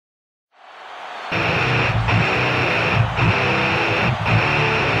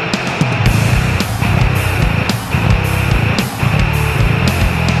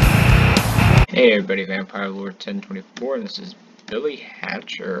everybody, Vampire Lord 1024, and this is Billy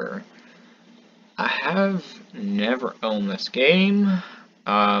Hatcher. I have never owned this game.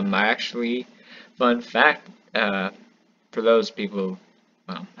 Fun fact, for those people,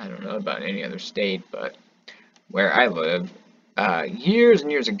 well, I don't know about any other state, but where I live, years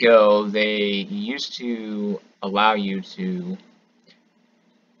and years ago, they used to allow you to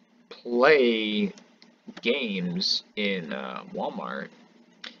play games in Walmart.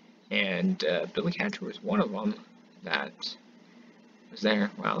 And Billy Hatcher was one of them that was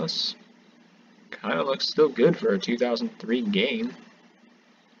there. Wow, this kind of looks still good for a 2003 game.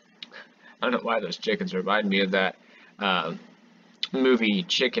 I don't know why those chickens remind me of that movie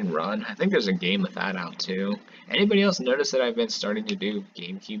Chicken Run. I think there's a game with that out too. Anybody else notice that I've been starting to do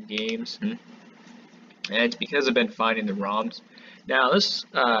GameCube games? And it's because I've been finding the ROMs. Now this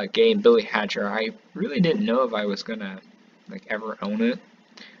game, Billy Hatcher, I really didn't know if I was gonna ever own it.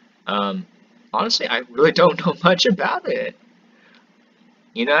 Honestly, I really don't know much about it.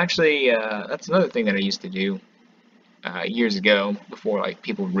 You know, actually, that's another thing that I used to do years ago, before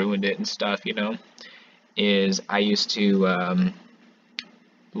people ruined it and stuff, you know, is I used to,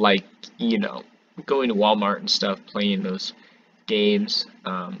 going to Walmart and stuff, playing those games.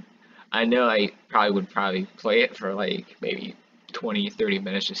 I know I would play it for maybe 20-30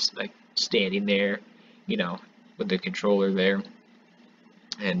 minutes, just standing there, you know, with the controller there.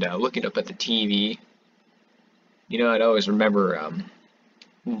 And looking up at the TV, you know, I'd always remember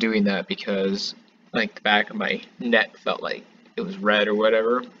doing that because the back of my neck felt like it was red or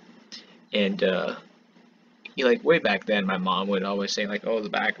whatever. And way back then, my mom would always say oh, the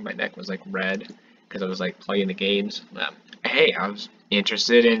back of my neck was red because I was playing the games. Hey, I was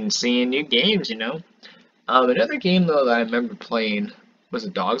interested in seeing new games, you know. Another game though that I remember playing was A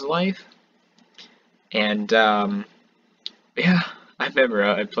Dog's Life, and yeah. I remember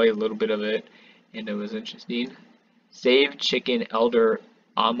I played a little bit of it, and it was interesting. Save Chicken Elder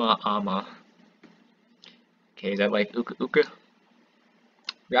Ama Ama. Okay, is that Uka Uka?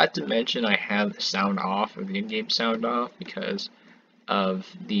 Forgot to mention I have the sound off, or the in-game sound off, because of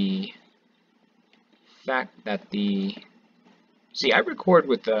the fact that I record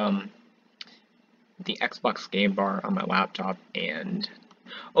with the Xbox Game Bar on my laptop, and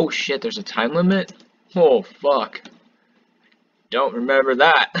oh shit, there's a time limit? Oh fuck. Don't remember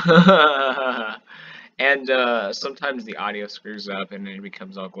that. And sometimes the audio screws up and it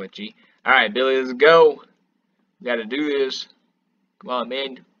becomes all glitchy. Alright, Billy, let's go. We gotta do this. Come on,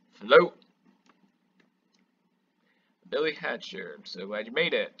 man. Float. Billy Hatcher, I'm so glad you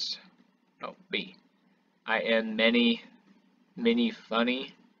made it. Oh, B. I am many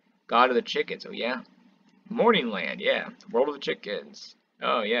funny. God of the Chickens, oh yeah. Morning Land, yeah. World of the Chickens.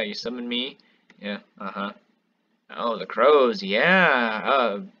 Oh yeah, you summoned me? Yeah, uh-huh. Oh, the crows,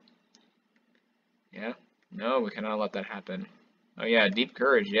 yeah. Yeah. No, we cannot let that happen. Oh yeah, deep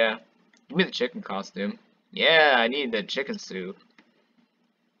courage, yeah. Give me the chicken costume. Yeah, I need the chicken suit.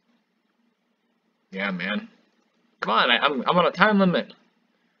 Yeah, man. Come on, I'm on a time limit.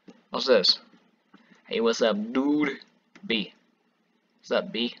 What's this? Hey, what's up, dude? B. What's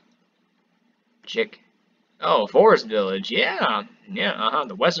up, B? Chick. Oh, Forest Village, yeah. Yeah,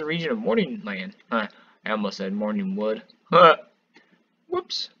 the western region of Morningland. Huh. I almost said Morningwood.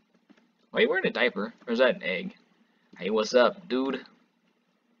 Whoops. Why are you wearing a diaper? Or is that an egg? Hey, what's up, dude?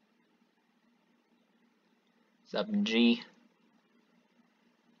 What's up, G?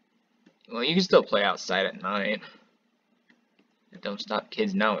 Well, you can still play outside at night. Don't stop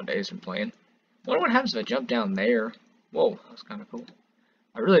kids nowadays from playing. I wonder what happens if I jump down there. Whoa, that's kind of cool.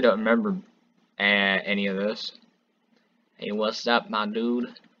 I really don't remember any of this. Hey, what's up, my dude?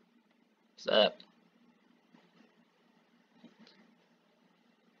 What's up?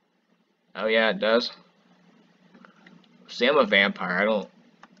 Oh yeah, it does. See, I'm a vampire.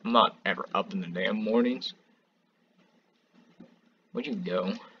 I'm not ever up in the damn mornings. Where'd you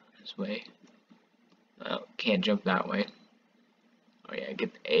go? This way. Oh, can't jump that way. Oh yeah,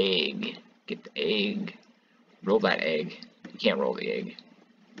 get the egg. Get the egg. Roll that egg. You can't roll the egg.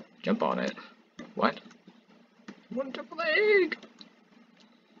 Jump on it. What? I want to jump on the egg.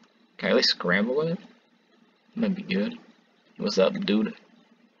 Can I at least scramble it? Might be good. What's up, dude?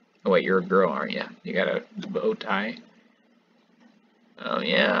 Oh wait, you're a girl, aren't you? You got a bow tie. Oh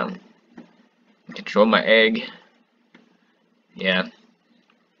yeah. Control my egg. Yeah.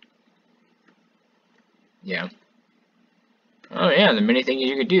 Yeah. Oh yeah, there are many things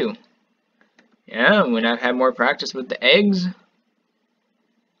you could do. Yeah, when I've had more practice with the eggs.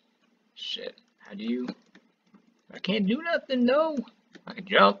 Shit. How do you... I can't do nothing, no. I can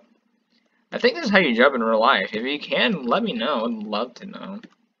jump. I think this is how you jump in real life. If you can, let me know. I'd love to know.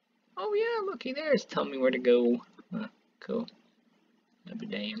 Oh yeah, looky there. It's telling me where to go. Cool. I'll be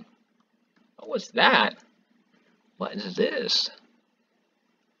damn. Oh, what's that? What is this?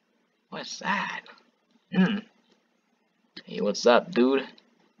 What's that? Hmm. Hey, what's up, dude?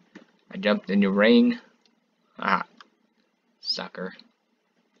 I jumped in your ring. Ah, sucker.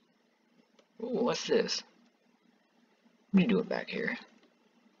 Ooh, what's this? What are you doing back here?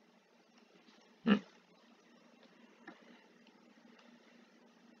 Hmm.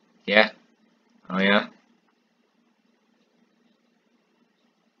 Yeah. Oh yeah.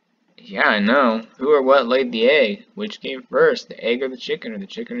 Yeah, I know. Who or what laid the egg? Which came first, the egg or the chicken or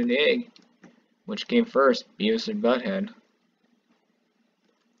the egg? Which came first, Beavis or Butthead?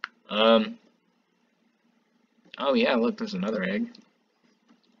 Um. Oh yeah, look, there's another egg.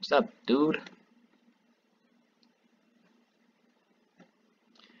 What's up, dude?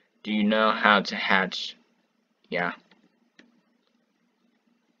 Do you know how to hatch? Yeah.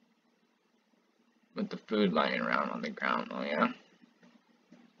 With the food lying around on the ground. Oh yeah.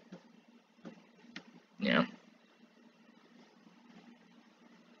 Yeah.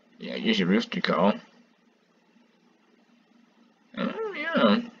 Yeah, use your rooster call. Oh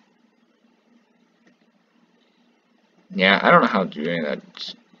yeah. Yeah, I don't know how to do any of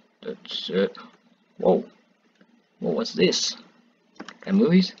that shit. Whoa. Whoa, what's this? Got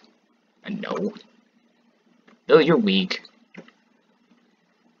movies? No. No, you're weak.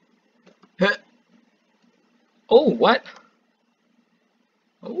 Huh. Oh, what?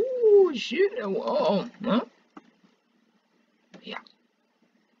 Oh, shit. Oh, well. Yeah.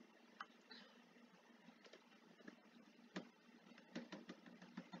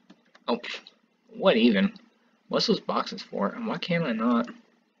 Oh, what even? What's those boxes for? And why can't I not?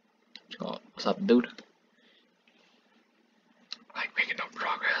 Oh, what's up, dude? Like making no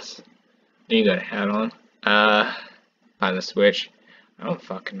progress. You got a hat on. Find the switch. I don't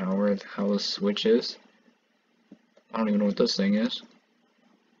fucking know where the hell this switch is. I don't even know what this thing is.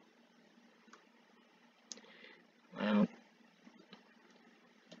 Well,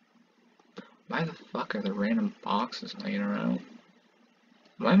 why the fuck are there random boxes laying around?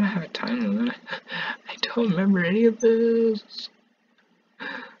 Why am I having time limit? I don't remember any of this.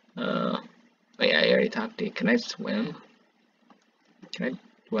 Oh yeah, I already talked to you. Can I swim? Can I?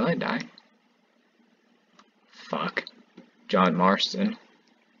 Will I die? Fuck. John Marston.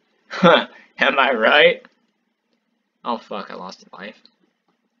 Huh, am I right? Oh fuck, I lost a life.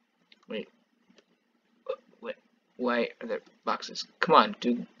 Wait. Wait, are there boxes? Come on,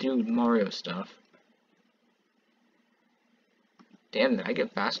 do Mario stuff. Damn, did I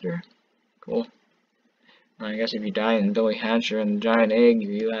get faster? Cool. I guess if you die in Billy Hatcher and the giant egg,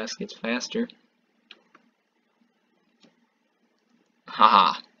 your ass gets faster.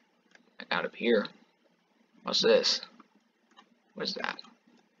 Haha. I got up here. What's this? What's that?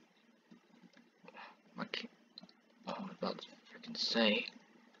 I can't. Oh, I was about to freaking say.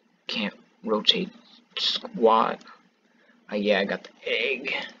 Can't rotate squat. Yeah, I got the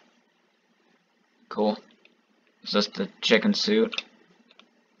egg. Cool. Is this the chicken suit?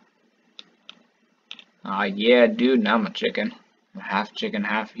 Yeah, dude, now I'm a chicken. I'm half chicken,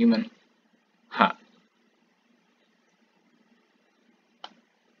 half human. Huh.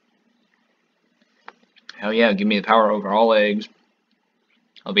 Hell yeah, give me the power over all eggs.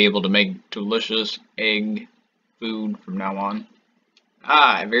 I'll be able to make delicious egg food from now on.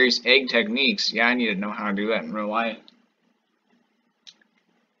 Various egg techniques. Yeah, I need to know how to do that in real life.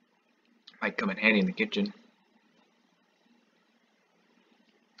 Might come in handy in the kitchen.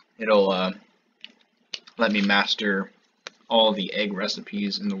 It'll let me master all the egg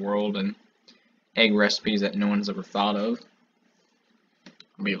recipes in the world and egg recipes that no one's ever thought of.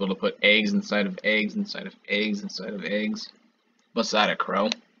 I'll be able to put eggs inside of eggs inside of eggs inside of eggs. What's that, a crow?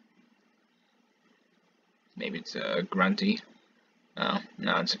 Maybe it's a grunty. Oh,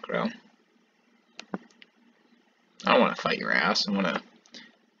 no, it's a crow. I don't want to fight your ass. I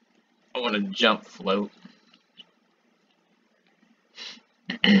want to jump float.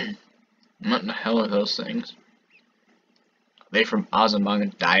 What in the hell are those things? Are they from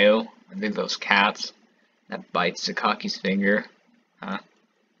Ozymandias? Are they those cats that bite Sakaki's finger? Huh?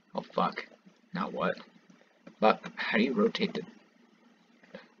 Oh fuck. Now what? But how do you rotate the...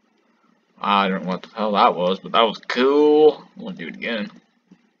 I don't know what the hell that was, but that was cool. I want to do it again.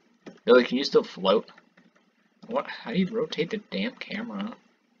 Billy, can you still float? What? How do you rotate the damn camera?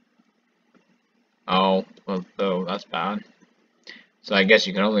 Oh, well, oh, that's bad. So I guess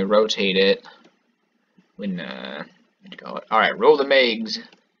you can only rotate it when, what do you call it? Alright, roll them eggs.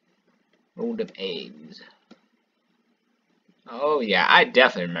 Roll them eggs. Oh, yeah, I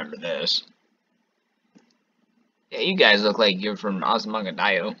definitely remember this. Yeah, you guys look like you're from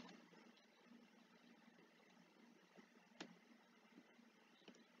Ozymandias.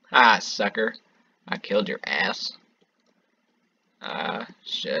 Ah, sucker. I killed your ass.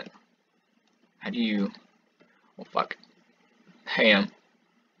 Shit. How do you... Oh, fuck. Damn.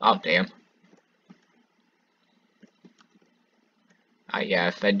 Oh, damn. Ah, yeah,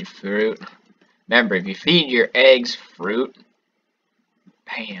 I fed you fruit. Remember, if you feed your eggs fruit...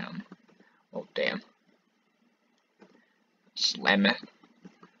 Bam. Oh, damn. Slam it.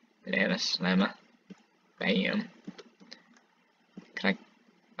 Banana slammer. Bam. Can I...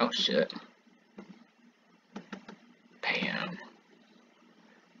 Oh, shit. Bam.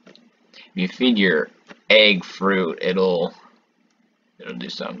 If you feed your egg fruit, it'll do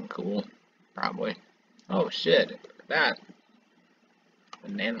something cool. Probably. Oh, shit. That.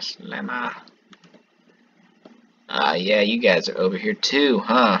 Banana slammer. Ah, yeah, you guys are over here too,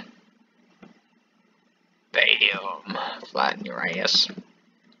 huh? Bam. Flatten your ass.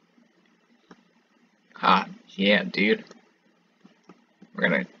 Ha. Yeah, dude. We're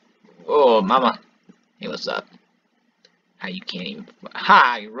gonna... Oh, mama. Hey, what's up? How you can't even...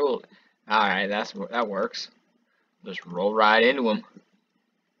 Ha! You rolled. Alright, that works. Just roll right into them.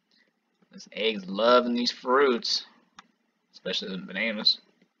 This egg's loving these fruits. Especially the bananas.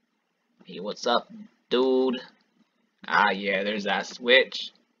 Hey, what's up, dude? Ah, yeah, there's that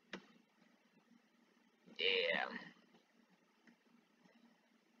switch. Yeah.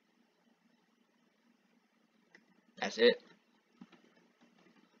 That's it.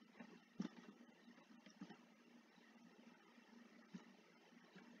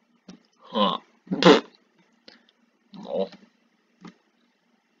 Huh. Oh.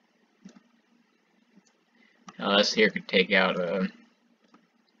 Now this here could take out a...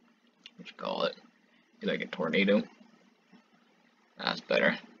 What you call it? Like a tornado. That's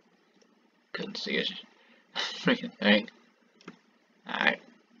better. Couldn't see a freaking thing. Alright.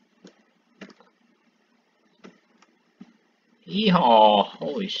 Yeehaw!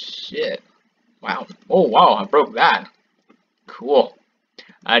 Holy shit. Wow. Oh wow, I broke that. Cool.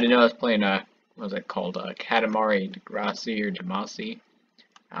 I didn't know I was playing what was it called? Katamari Degrassi or Damacy.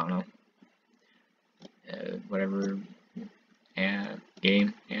 I don't know. Whatever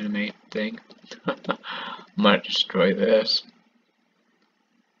game, anime thing. I might destroy this.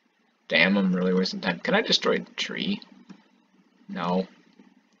 Damn, I'm really wasting time. Can I destroy the tree? No.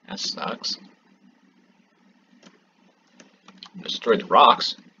 That sucks. Destroy the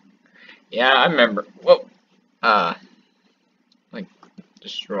rocks. Yeah, I remember. Whoa. Like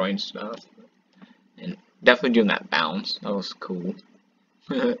destroying stuff. And definitely doing that bounce. That was cool.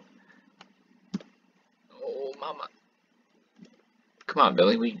 Oh, mama. Come on,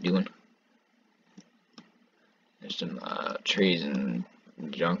 Billy. What are you doing? There's some trees and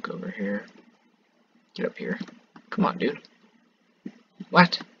junk over here. Get up here. Come on, dude.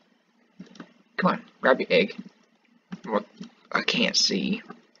 What? Come on. Grab your egg. What? I can't see.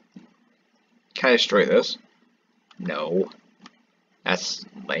 Can I destroy this? No. That's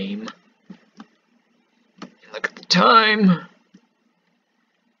lame. Look at the time.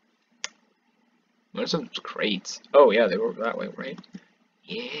 What are some crates? Oh yeah, they were that way, right?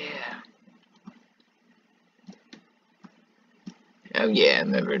 Yeah. Oh yeah, I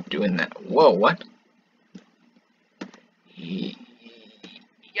remember doing that. Whoa, what? Yeah.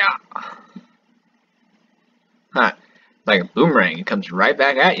 Huh. Like a boomerang, it comes right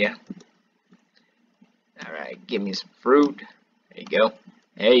back at you. Alright, give me some fruit. There you go.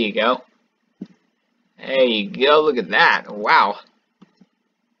 There you go. There you go, look at that. Wow.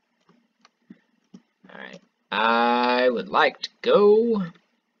 Alright. I would like to go...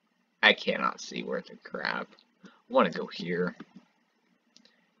 I cannot see worth a crap. I want to go here.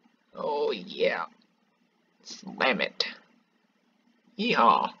 Oh yeah. Slam it.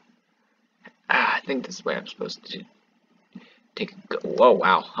 Yeehaw. Ah, I think this is where I'm supposed to take a go. Whoa,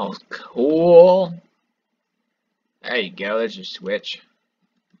 wow. That was cool. There you go. There's your switch.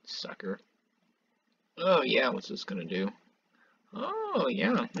 Sucker. Oh yeah, what's this gonna do? Oh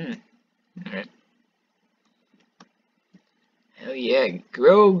yeah. Alright. Hell yeah,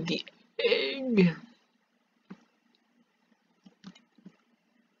 grow the egg.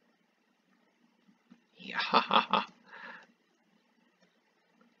 Yeah, ha ha ha.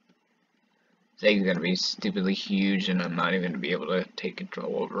 This egg's gonna be stupidly huge and I'm not even gonna be able to take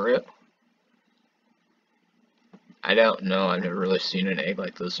control over it. I don't know, I've never really seen an egg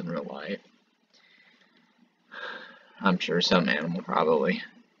like this in real life. I'm sure some animal probably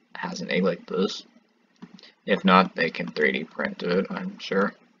has an egg like this. If not, they can 3D print it, I'm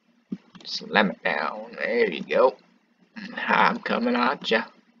sure. Slam it down. There you go. I'm coming at ya.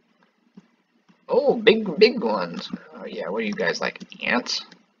 Oh, big ones. Oh yeah, what are you guys like? Ants?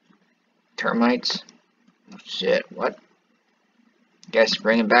 Termites? Oh, shit, what? guys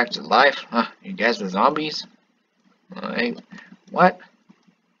bringing back to life? Huh? You guys the zombies? Hey, what?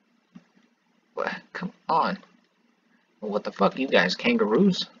 What? Come on. Well, what the fuck, you guys?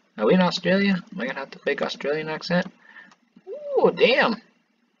 Kangaroos? Are we in Australia? Am I gonna have to fake Australian accent? Ooh, damn.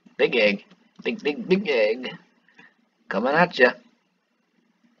 Big egg. Big egg. Coming at ya.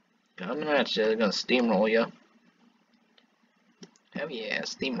 Coming at ya. They're gonna steamroll ya. Hell yeah,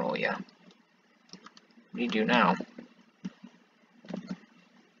 steamroll ya. What do you do now?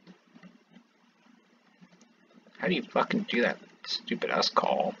 How do you fucking do that stupid ass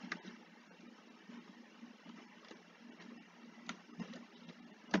call?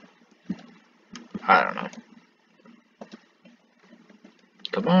 I don't know.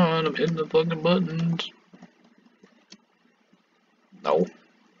 Come on, I'm hitting the fucking buttons. No.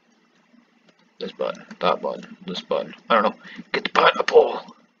 This button, that button, this button. I don't know. Get the pineapple.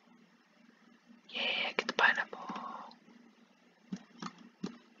 Yeah, get the pineapple.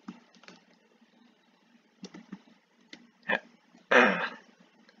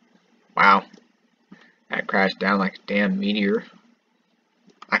 Wow. That crashed down like a damn meteor.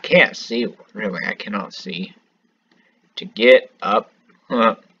 I can't see, really, I cannot see. To get up,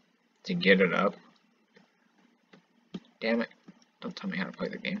 to get it up. Damn it. Don't tell me how to play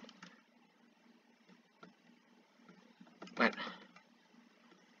the game. What?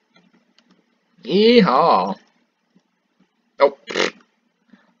 Yeehaw! Oh,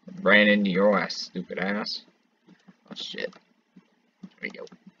 ran into your ass, stupid ass. Oh shit. There we go.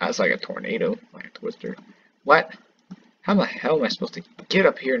 That's like a tornado, like a twister. What? How the hell am I supposed to get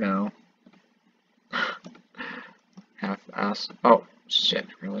up here now? Half ass. Oh, shit,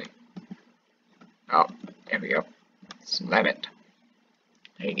 really? Oh, there we go. Slam it.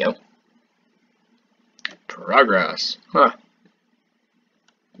 There you go. Progress. Huh.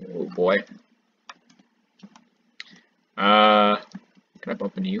 Oh boy. Can I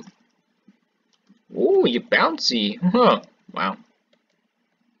bump into you? Ooh, you bouncy. Huh. Wow.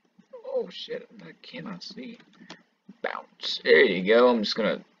 Oh shit, I cannot see. Bounce. There you go. I'm just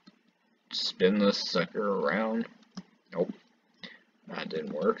gonna spin this sucker around. Nope. That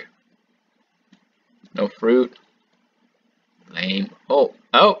didn't work. No fruit. Lame. Oh,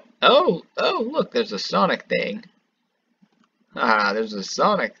 look, there's a Sonic thing. Ah, there's a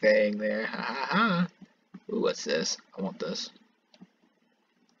Sonic thing there. Ha ha ha. Ooh, what's this? I want this.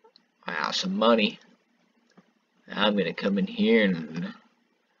 Wow, some money. I'm gonna come in here and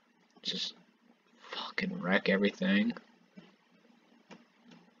just fucking wreck everything.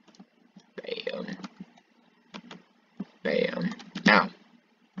 Bam. Bam. Ow.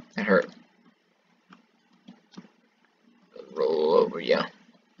 That hurt. Roll over ya.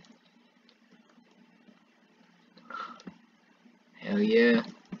 Hell yeah.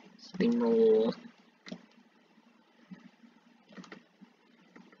 Steamroll.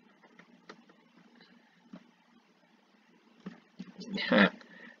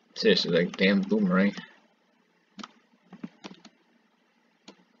 Seriously, like damn boomerang.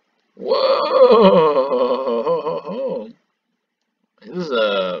 Whoa! Is this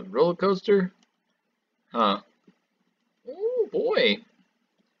a roller coaster? Huh. Oh boy.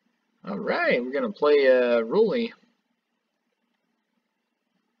 Alright, we're gonna play Rolly.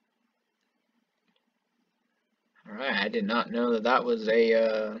 Alright, I did not know that that was a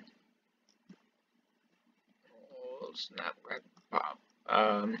oh, snap, crack, pop.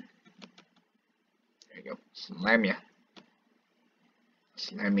 There you go. Slam ya.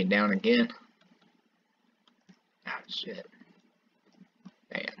 Slam me down again. Ah, shit.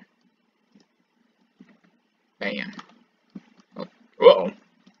 Bam. Bam. Oh, whoa.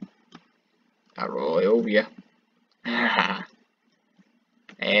 I roll over ya.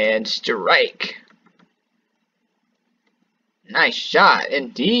 And strike. Nice shot,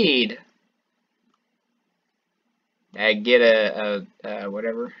 indeed. I get a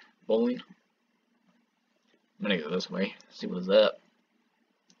whatever, bowling. I'm gonna go this way, see what's up.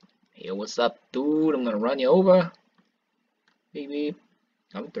 Hey, what's up, dude? I'm gonna run you over. Beep beep.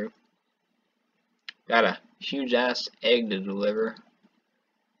 Coming through. Got a huge ass egg to deliver.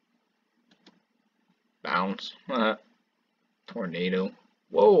 Bounce. Tornado.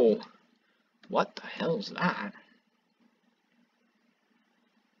 Whoa. What the hell's that?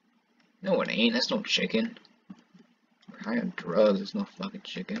 No, it ain't. That's no chicken. We're high on drugs. It's no fucking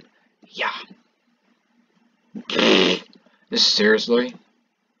chicken. Yeah. This seriously?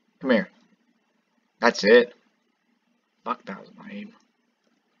 Come here. That's it. Fuck, that was my aim.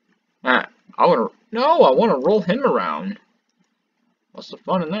 Ah, I wanna roll him around. What's the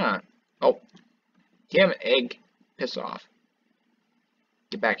fun in that? Oh. Damn it, egg. Piss off.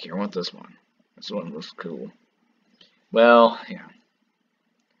 Get back here. I want this one. This one looks cool. Well, yeah.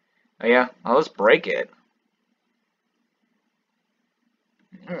 Oh yeah, well, let's break it.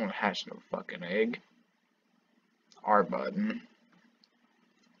 Hatch no fucking egg. R button.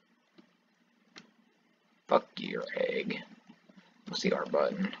 Fuck your egg. What's the R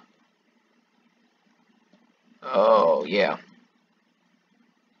button? Oh yeah.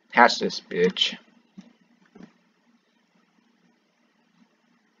 Hatch this bitch.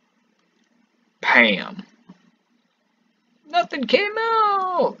 Bam. Nothing came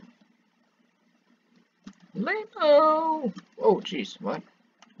out. Lame-o. Oh jeez, what?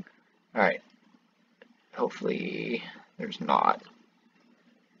 Alright. Hopefully there's not.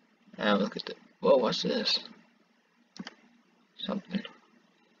 Now look at the. Whoa, what's this? Something.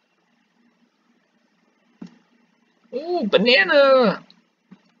 Ooh, banana!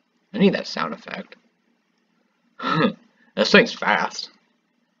 I need that sound effect. This thing's fast.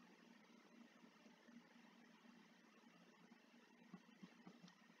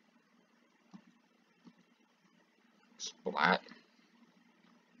 Splat.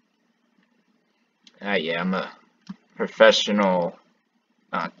 Ah, yeah, I'm a professional.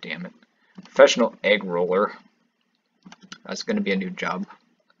 Ah, damn it. Professional egg roller. That's gonna be a new job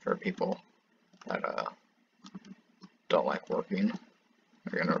for people that don't like working.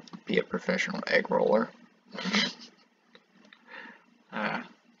 They're gonna be a professional egg roller. Ah,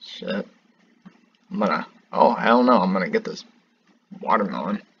 shit. Oh, hell no, I'm gonna get this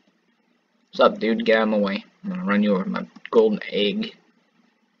watermelon. What's up, dude? Get out of my way. I'm gonna run you over with my golden egg.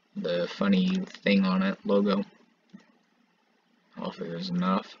 The funny thing on it, logo. Hopefully there's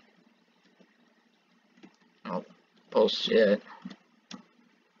enough. Oh, bullshit.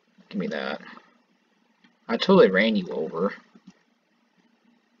 Give me that. I totally ran you over.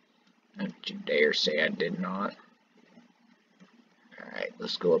 Don't you dare say I did not. Alright,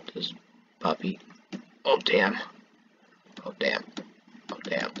 let's go up this puppy. Oh, damn. Oh, damn. Oh,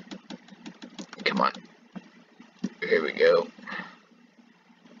 damn. Come on. Here we go.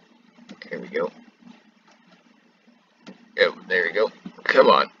 Here we go. Oh, there we go. Come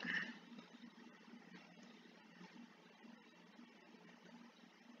on.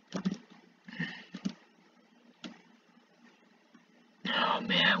 Oh,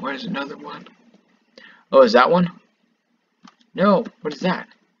 man, where's another one? Oh, is that one? No, what is that?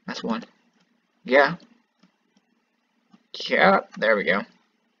 That's one. Yeah. Yeah, there we go.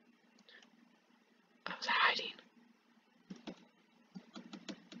 I was hiding.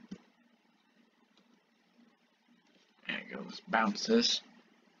 There you go, let's bounce this.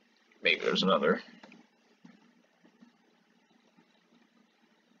 Maybe there's another.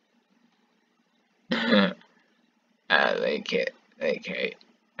 They can't. They can't.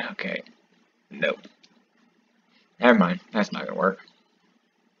 Okay. Nope. Never mind. That's not gonna work.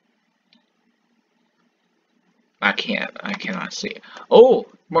 I can't. I cannot see. Oh,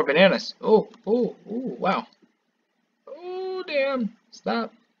 more bananas. Oh, oh, oh, wow. Oh, damn.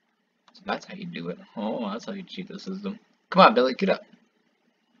 Stop. So that's how you do it. Oh, that's how you cheat the system. Come on, Billy, get up.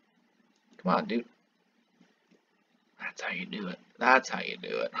 Come on, dude. That's how you do it. That's how you do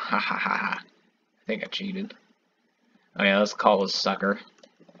it. Ha ha ha ha. I think I cheated. Oh yeah, let's call this sucker.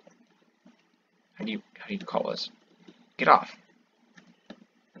 How do you call this? Get off.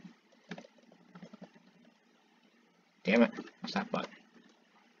 Damn it. What's that button?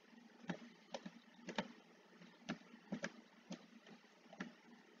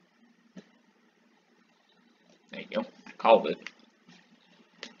 There you go. I called it.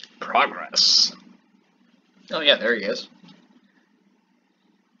 Progress. Oh yeah, there he is.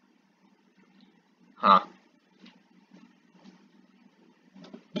 Huh.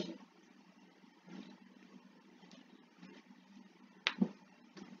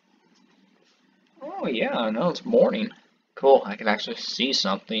 Oh yeah, I know it's morning. Cool, I can actually see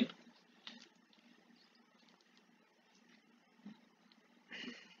something.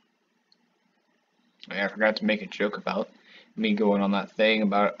 I forgot to make a joke about me going on that thing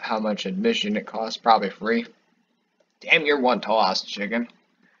about how much admission it costs, probably free. Damn, you're one tall ass chicken.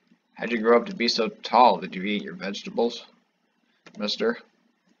 How'd you grow up to be so tall? Did you eat your vegetables, mister?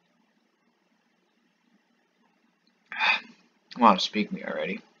 Come on, speak me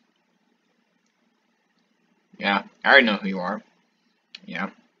already. Yeah, I already know who you are.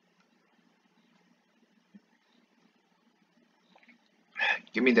 Yeah.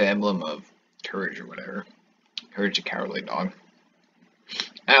 Give me the emblem of courage or whatever. Courage, a cowardly dog.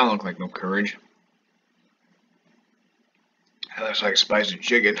 I don't look like no courage. That looks like spicy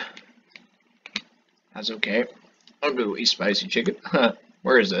chicken. That's okay. I'll go eat spicy chicken.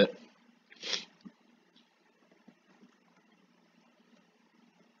 Where is it?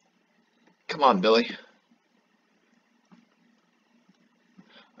 Come on, Billy.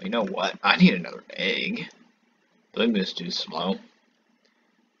 You know what? I need another egg. Bloom is too slow.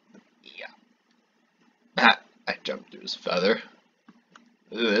 Yeah. Ah, I jumped through his feather.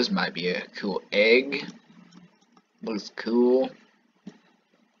 Ooh, this might be a cool egg. Looks cool.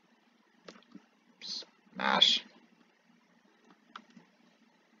 Smash.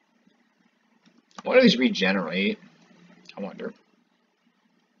 What do these regenerate? I wonder.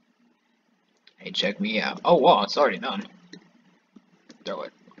 Hey, check me out. Oh, wow, it's already done. Throw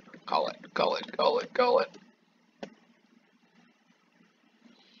it. Call it. Call it. Call it. Call it.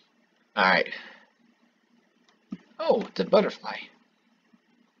 Alright. Oh, it's a butterfly.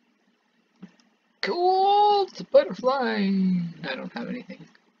 Cool! It's a butterfly! I don't have anything.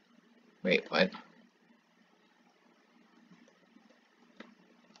 Wait, what?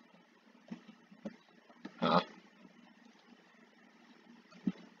 Huh?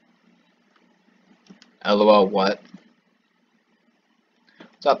 LOL, what?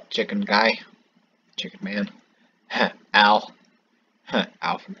 What's up, chicken guy? Chicken man. Al.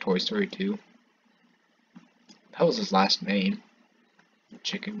 Al from Toy Story 2. That was his last name.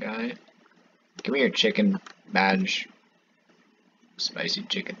 Chicken guy. Give me your chicken badge. Spicy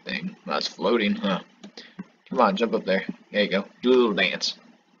chicken thing. Well, that's floating, huh? Come on, jump up there. There you go. Do a little dance.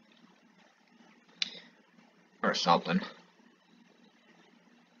 Or something.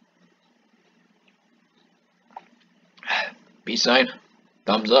 Peace sign.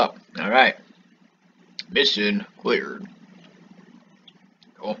 Thumbs up. Alright. Mission cleared.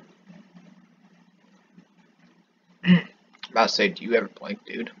 Cool. About to say, do you ever blank,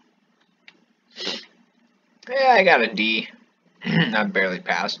 dude? Yeah, I got a D. I barely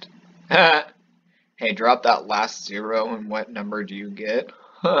passed. Hey, drop that last zero and what number do you get?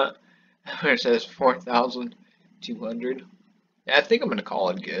 It says 4,200. Yeah, I think I'm gonna call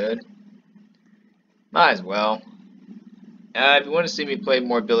it good. Might as well. If you want to see me play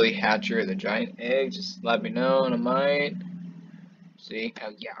more Billy Hatcher the Giant Egg, just let me know and I might. See?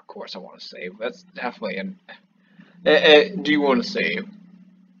 Yeah, of course I want to save. That's definitely an... do you want to save?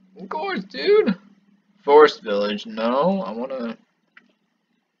 Of course, dude. Forest Village, no. I want to...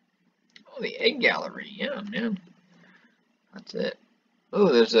 Oh, the Egg Gallery. Yeah, man. That's it.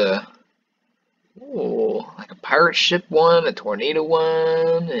 Oh, there's a... Ooh, like a pirate ship one, a tornado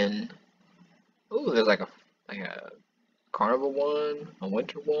one, and... Oh, there's like a carnival one, a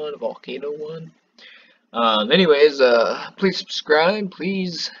winter one, a volcano one. Anyways, please subscribe,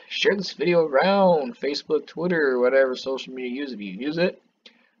 please share this video around Facebook, Twitter, whatever social media you use if you use it.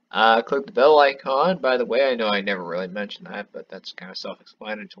 Click the bell icon. By the way, I know I never really mentioned that, but that's kind of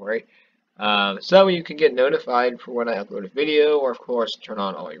self-explanatory. So that way you can get notified for when I upload a video, or of course turn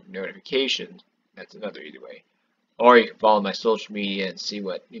on all your notifications. That's another easy way. Or you can follow my social media and see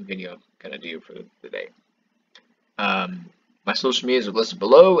what new video I'm gonna do for the day. My social medias are listed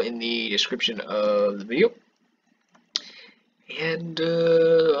below in the description of the video. And,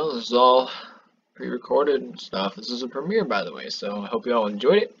 well, this is all pre-recorded and stuff. This is a premiere, by the way, so I hope you all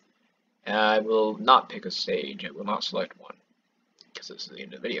enjoyed it. I will not pick a stage. I will not select one, because this is the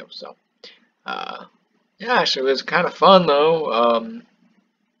end of the video, so. Yeah, actually, it was kind of fun, though.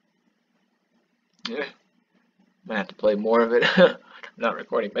 Yeah, might have to play more of it. I'm not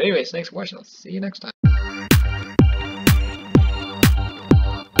recording. But anyways, thanks for watching. I'll see you next time.